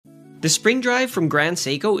The spring drive from Grand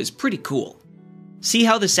Seiko is pretty cool. See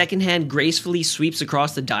how the second hand gracefully sweeps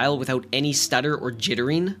across the dial without any stutter or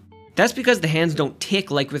jittering? That's because the hands don't tick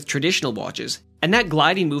like with traditional watches, and that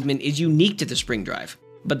gliding movement is unique to the spring drive.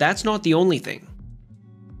 But that's not the only thing.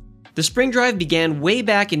 The spring drive began way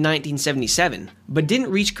back in 1977, but didn't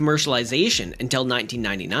reach commercialization until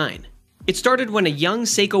 1999. It started when a young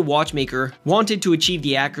Seiko watchmaker wanted to achieve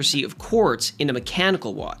the accuracy of quartz in a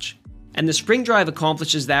mechanical watch. And the spring drive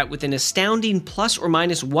accomplishes that with an astounding plus or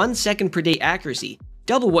minus 1 second per day accuracy,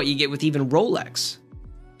 double what you get with even Rolex.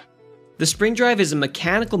 The spring drive is a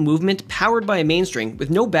mechanical movement powered by a mainspring with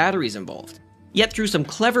no batteries involved. Yet through some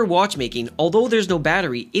clever watchmaking, although there's no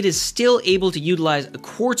battery, it is still able to utilize a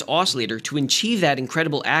quartz oscillator to achieve that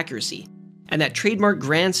incredible accuracy. And that trademark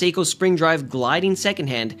Grand Seiko spring drive gliding second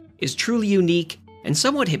hand is truly unique and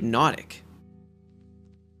somewhat hypnotic.